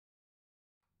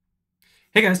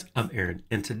Hey guys, I'm Aaron,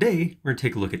 and today we're going to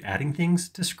take a look at adding things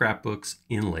to scrapbooks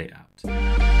in LayOut.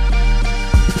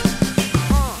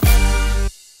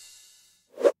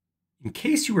 In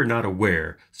case you are not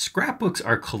aware, scrapbooks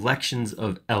are collections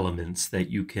of elements that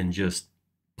you can just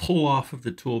pull off of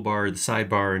the toolbar, the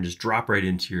sidebar, and just drop right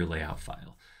into your layout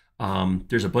file.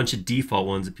 There's a bunch of default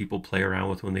ones that people play around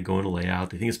with when they go into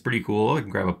layout. They think it's pretty cool. I can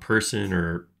grab a person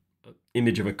or an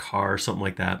image of a car, something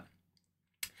like that.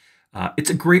 It's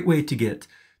a great way to get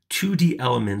 2D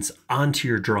elements onto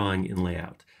your drawing in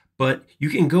layout, but you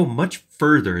can go much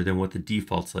further than what the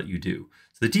defaults let you do.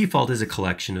 So the default is a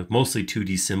collection of mostly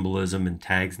 2D symbolism and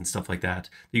tags and stuff like that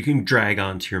you can drag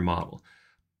onto your model.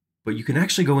 But you can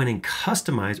actually go in and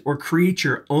customize or create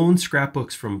your own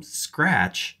scrapbooks from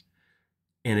scratch,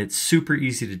 and it's super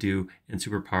easy to do and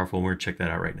super powerful. We're going to check that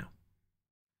out right now.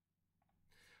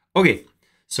 Okay,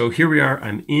 so here we are.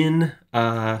 I'm in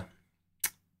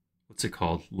what's it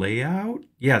called? LayOut?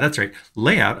 Yeah, that's right.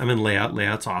 LayOut. I'm in LayOut.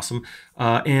 LayOut's awesome.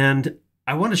 And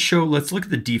I want to show, let's look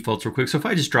at the defaults real quick. So if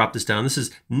I just drop this down,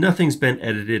 nothing's been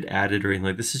edited, added, or anything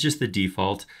like this. This is just the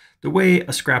default. The way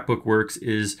a scrapbook works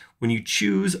is when you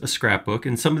choose a scrapbook,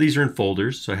 and some of these are in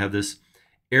folders. So I have this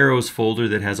arrows folder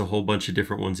that has a whole bunch of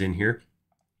different ones in here.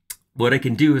 What I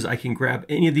can do is I can grab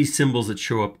any of these symbols that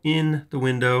show up in the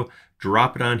window,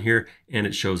 drop it on here, and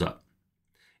it shows up.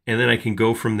 And then I can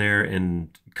go from there and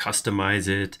customize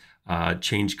it,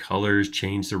 change colors,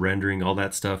 change the rendering, all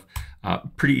that stuff.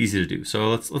 Pretty easy to do. So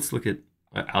let's look at,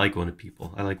 I like going to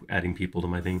people. I like adding people to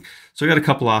my thing. So I got a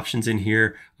couple options in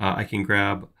here. I can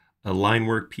grab a line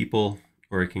work people,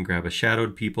 or I can grab a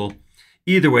shadowed people.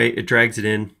 Either way, it drags it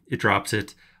in, it drops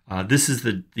it. This is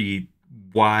the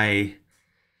why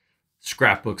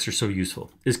scrapbooks are so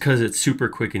useful, is because it's super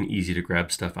quick and easy to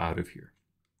grab stuff out of here.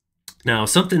 Now,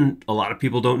 something a lot of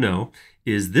people don't know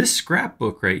is this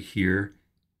scrapbook right here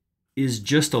is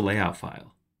just a layout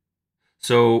file.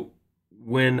 So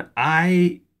when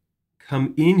I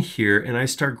come in here and I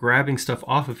start grabbing stuff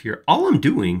off of here, all I'm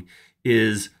doing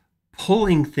is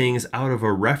pulling things out of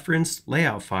a referenced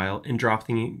layout file and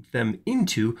dropping them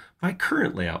into my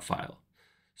current layout file.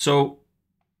 So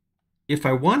if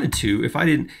I wanted to, if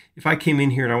I came in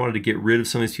here and I wanted to get rid of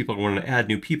some of these people, I wanted to add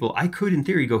new people, I could in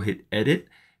theory go hit edit,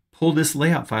 pull this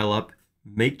layout file up,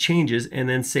 make changes, and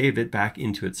then save it back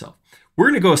into itself. We're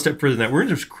going to go a step further than that. We're going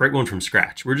to just create one from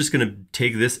scratch. We're just going to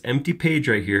take this empty page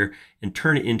right here and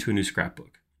turn it into a new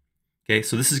scrapbook. Okay,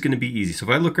 so this is going to be easy. So if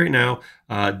I look right now,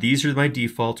 these are my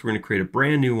defaults. We're going to create a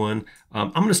brand new one.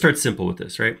 I'm going to start simple with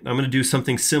this, right? I'm going to do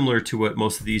something similar to what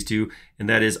most of these do, and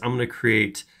that is I'm going to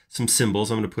create some symbols.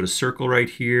 I'm going to put a circle right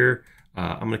here.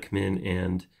 I'm going to come in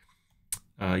and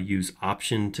use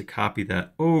Option to copy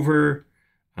that over.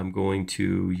 I'm going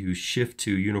to use Shift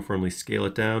to uniformly scale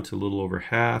it down to a little over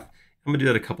half. I'm gonna do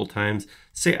that a couple times.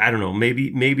 Say, I don't know,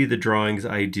 maybe the drawings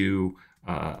I do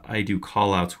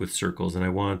call outs with circles, and I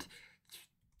want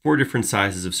 4 different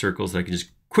sizes of circles that I can just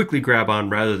quickly grab on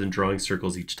rather than drawing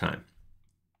circles each time.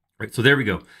 All right, so there we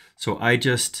go. So I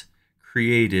just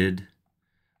created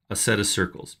a set of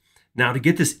circles. Now to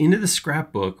get this into the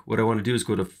scrapbook, what I want to do is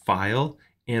go to File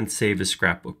and Save as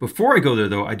Scrapbook. Before I go there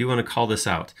though, I do want to call this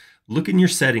out. Look in your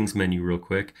settings menu real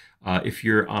quick. If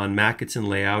you're on Mac, it's in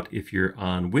Layout. If you're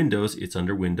on Windows, it's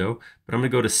under Window. But I'm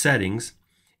going to go to Settings,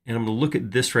 and I'm going to look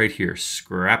at this right here,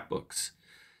 Scrapbooks.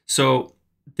 So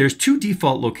there's 2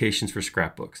 default locations for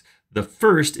scrapbooks. The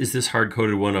first is this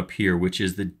hard-coded one up here, which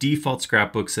is the default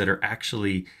scrapbooks that are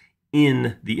actually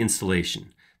in the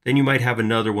installation. Then you might have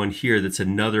another one here that's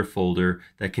another folder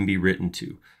that can be written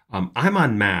to. I'm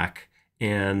on Mac,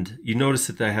 and you notice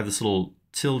that I have this little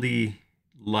tilde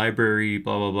library,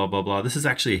 blah, blah, blah, blah, blah. This is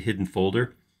actually a hidden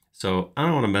folder, so I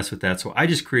don't want to mess with that. So I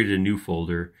just created a new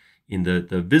folder in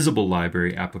the visible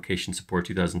library application support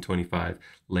 2025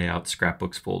 layout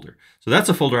scrapbooks folder. So that's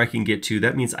a folder I can get to.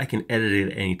 That means I can edit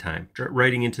it at any time.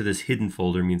 Writing into this hidden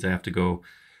folder means I have to go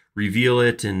reveal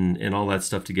it and all that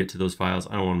stuff to get to those files.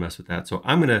 I don't want to mess with that. So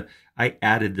I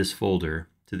added this folder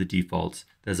to the defaults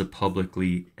as a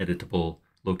publicly editable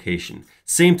location.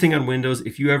 Same thing on Windows.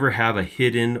 If you ever have a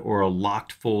hidden or a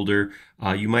locked folder,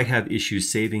 you might have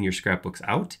issues saving your scrapbooks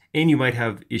out, and you might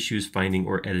have issues finding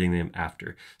or editing them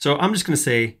after. So I'm just going to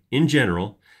say, in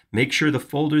general, make sure the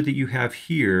folder that you have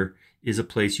here is a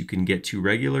place you can get to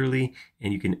regularly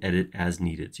and you can edit as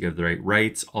needed. So you have the right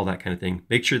rights, all that kind of thing.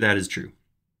 Make sure that is true.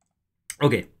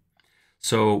 Okay,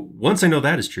 so once I know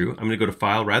that is true, I'm going to go to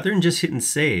File. Rather than just hitting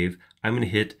Save, I'm going to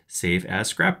hit Save as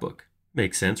Scrapbook.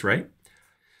 Makes sense, right?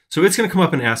 So it's going to come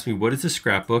up and ask me, what is this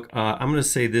scrapbook? I'm going to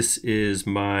say this is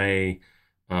my,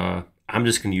 I'm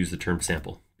just going to use the term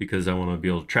sample because I want to be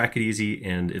able to track it easy,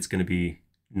 and it's going to be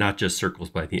not just circles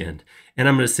by the end. And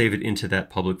I'm going to save it into that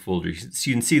public folder. So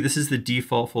you can see this is the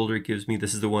default folder it gives me.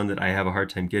 This is the one that I have a hard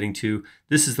time getting to.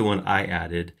 This is the one I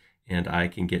added and I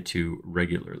can get to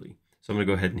regularly. So I'm going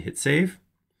to go ahead and hit save.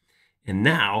 And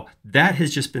now that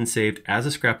has just been saved as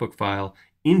a scrapbook file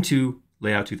into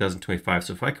LayOut 2025.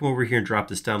 So if I come over here and drop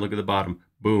this down, look at the bottom,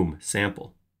 boom,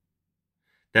 sample.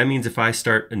 That means if I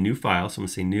start a new file, so I'm going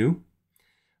to say new,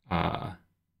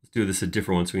 let's do this a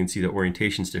different one so we can see the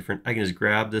orientation's different. I can just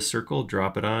grab this circle,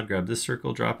 drop it on, grab this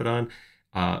circle, drop it on.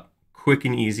 Quick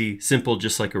and easy, simple,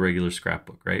 just like a regular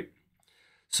scrapbook, right?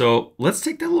 So let's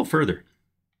take that a little further.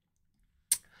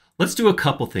 Let's do a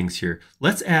couple things here.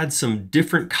 Let's add some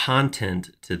different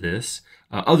content to this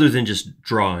other than just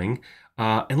drawing.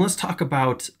 And let's talk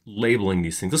about labeling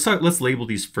these things. Let's label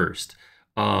these first.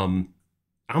 I'm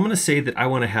going to say that I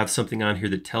want to have something on here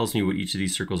that tells me what each of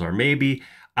these circles are. Maybe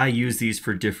I use these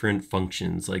for different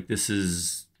functions, like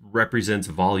this represents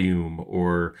volume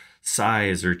or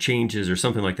size or changes or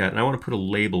something like that. And I want to put a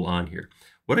label on here.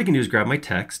 What I can do is grab my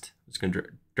text. I'm just going to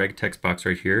drag a text box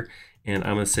right here, and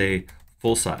I'm going to say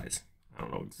full size. I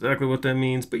don't know exactly what that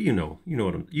means, but you know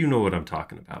what I'm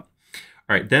talking about.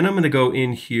 All right, then I'm going to go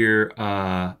in here.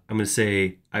 I'm going to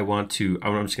say I'm just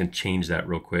going to change that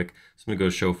real quick. So I'm going to go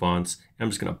to show fonts, and I'm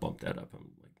just going to bump that up.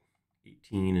 I'm like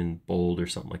 18 and bold or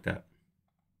something like that.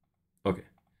 Okay,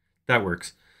 that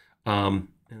works. And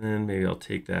then maybe I'll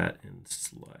take that and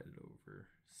slide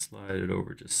it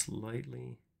over just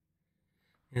slightly.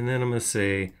 And then I'm going to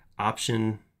say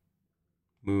option,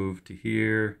 move to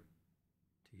here,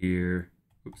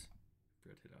 oops,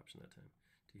 forgot to hit option that time,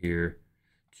 to here,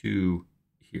 to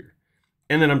here.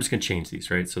 And then I'm just going to change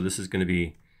these, right? So this is going to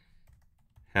be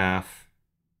half,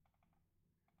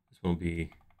 this one will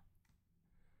be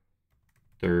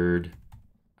third.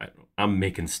 I don't know, I'm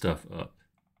making stuff up.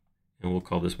 And we'll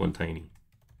call this one tiny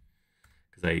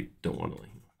because I don't want to,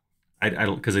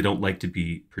 because I don't like to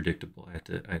be predictable. I have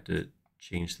to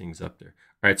change things up there.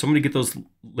 All right, so I'm going to get those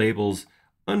labels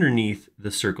underneath the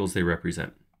circles they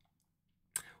represent.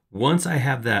 Once I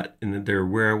have that and they're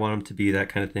where I want them to be, that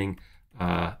kind of thing,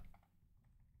 I'm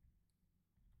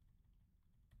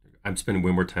spending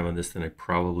way more time on this than I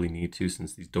probably need to,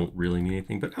 since these don't really mean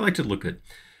anything, but I like to look good.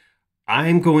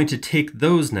 I'm going to take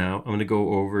those now. I'm going to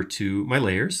go over to my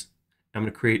layers. I'm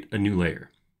going to create a new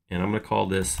layer, and I'm going to call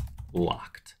this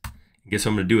locked. And guess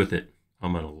what I'm going to do with it?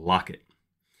 I'm going to lock it.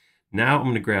 Now I'm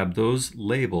going to grab those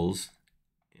labels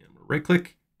and right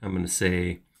click. I'm going to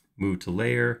say move to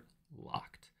layer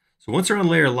locked. So once they're on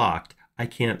layer locked, I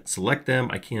can't select them.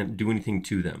 I can't do anything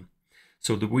to them.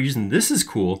 So the reason this is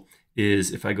cool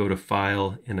is if I go to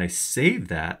file and I save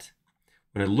that,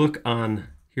 when I look on,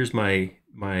 here's my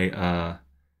template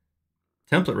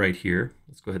right here.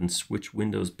 Let's go ahead and switch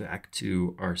windows back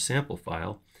to our sample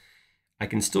file. I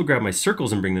can still grab my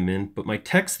circles and bring them in, but my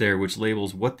text there, which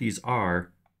labels what these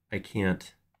are, I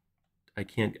can't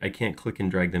click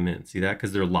and drag them in. See that?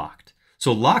 Because they're locked.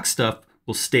 So locked stuff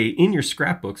will stay in your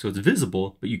scrapbook, so it's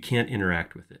visible, but you can't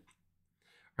interact with it.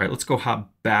 All right, let's go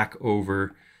hop back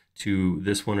over to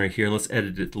this one right here, and let's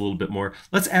edit it a little bit more.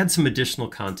 Let's add some additional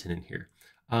content in here.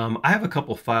 I have a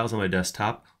couple files on my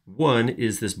desktop. One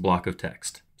is this block of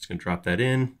text. I'm just going to drop that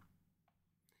in.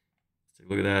 Let's take a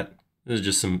look at that. This is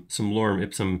just some lorem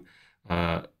ipsum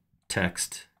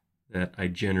text that I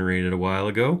generated a while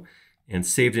ago and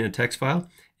saved in a text file.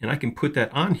 And I can put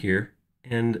that on here,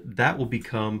 and that will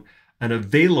become an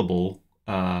available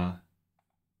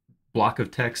block of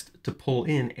text to pull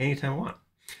in anytime I want.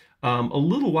 A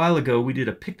little while ago, we did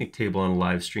a picnic table on a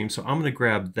live stream, so I'm going to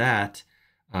grab that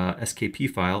SKP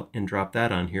file and drop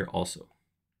that on here also. All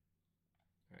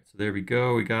right, so there we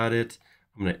go. We got it.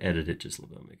 I'm going to edit it just a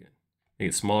little bit. Make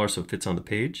it smaller so it fits on the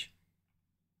page.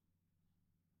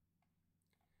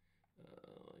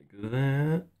 Like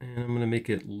that. And I'm going to make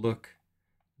it look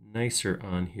nicer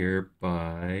on here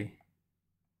by...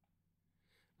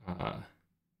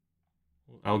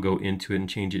 I'll go into it and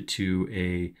change it to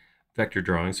a vector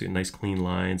drawing, so you get nice clean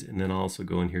lines, and then I'll also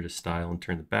go in here to style and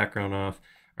turn the background off.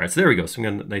 All right, so there we go. So we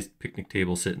got a nice picnic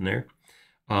table sitting there.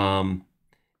 And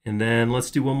then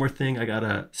let's do one more thing. I got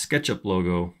a SketchUp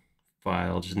logo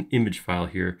file, just an image file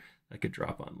here I could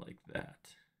drop on like that.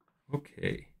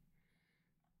 Okay,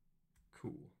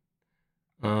 cool.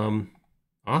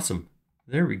 Awesome.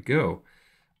 There we go.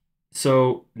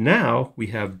 So now we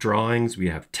have drawings, we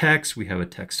have text, we have a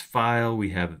text file, we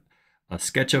have a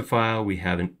SketchUp file, we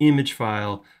have an image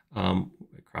file. I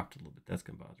cropped it a little bit. That's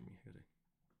gonna bother me.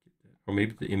 Or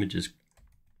maybe the image is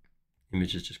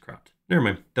just cropped. Never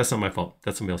mind. That's not my fault.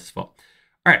 That's somebody else's fault.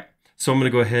 All right. So I'm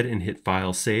going to go ahead and hit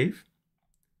File, Save.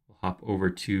 We'll hop over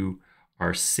to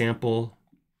our sample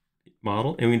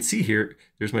model, and we can see here,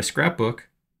 there's my scrapbook.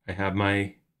 I have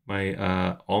my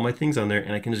all my things on there,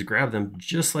 and I can just grab them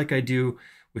just like I do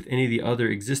with any of the other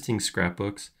existing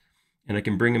scrapbooks, and I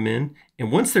can bring them in.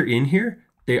 And once they're in here,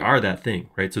 they are that thing,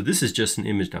 right? So this is just an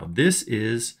image now. This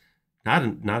is not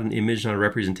an image, not a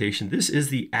representation. This is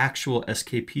the actual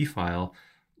SKP file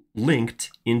linked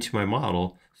into my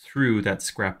model through that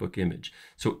scrapbook image.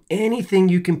 So anything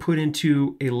you can put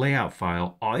into a layout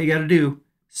file, all you got to do,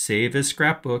 save as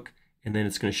scrapbook, and then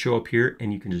it's going to show up here,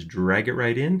 and you can just drag it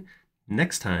right in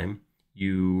next time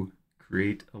you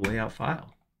create a layout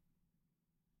file.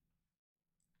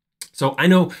 So I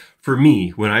know for me,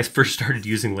 when I first started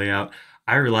using layout,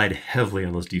 I relied heavily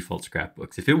on those default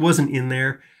scrapbooks. If it wasn't in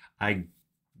there, I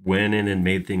went in and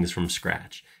made things from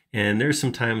scratch. And there's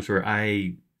some times where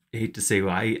I hate to say,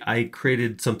 well, I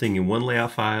created something in one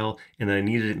layout file, and then I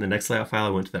needed it in the next layout file. I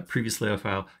went to that previous layout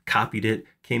file, copied it,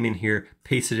 came in here,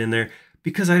 pasted it in there,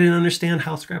 because I didn't understand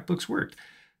how scrapbooks worked.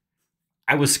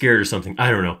 I was scared or something,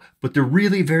 I don't know. But they're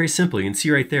really very simple. You can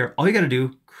see right there, all you got to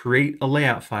do, create a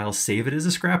layout file, save it as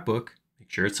a scrapbook, make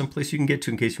sure it's someplace you can get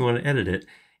to in case you want to edit it,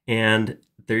 and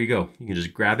there you go. You can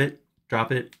just grab it,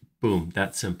 drop it, boom,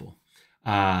 that simple.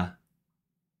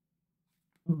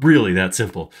 Really that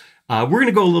simple. We're going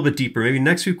to go a little bit deeper. Maybe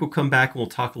next week we'll come back and we'll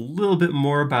talk a little bit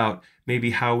more about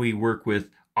maybe how we work with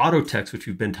auto text, which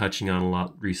we've been touching on a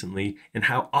lot recently, and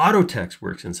how auto text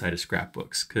works inside of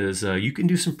scrapbooks, because you can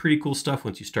do some pretty cool stuff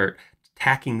once you start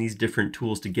tacking these different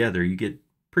tools together. You get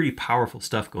pretty powerful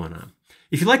stuff going on.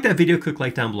 If you like that video, click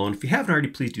like down below, and if you haven't already,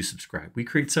 please do subscribe. We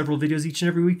create several videos each and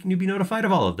every week, and you'll be notified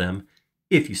of all of them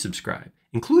if you subscribe,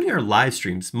 including our live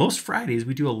streams. Most Fridays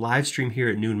we do a live stream here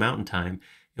at noon Mountain Time,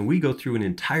 and we go through an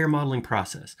entire modeling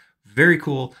process. Very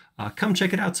cool. Come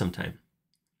check it out sometime.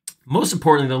 Most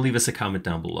importantly, though, leave us a comment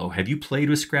down below. Have you played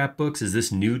with scrapbooks? Is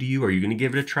this new to you? Are you going to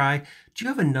give it a try? Do you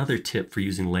have another tip for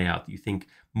using layout that you think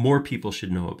more people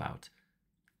should know about?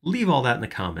 Leave all that in the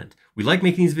comment. We like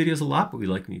making these videos a lot, but we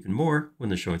like them even more when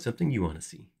they're showing something you want to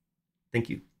see. Thank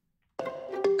you.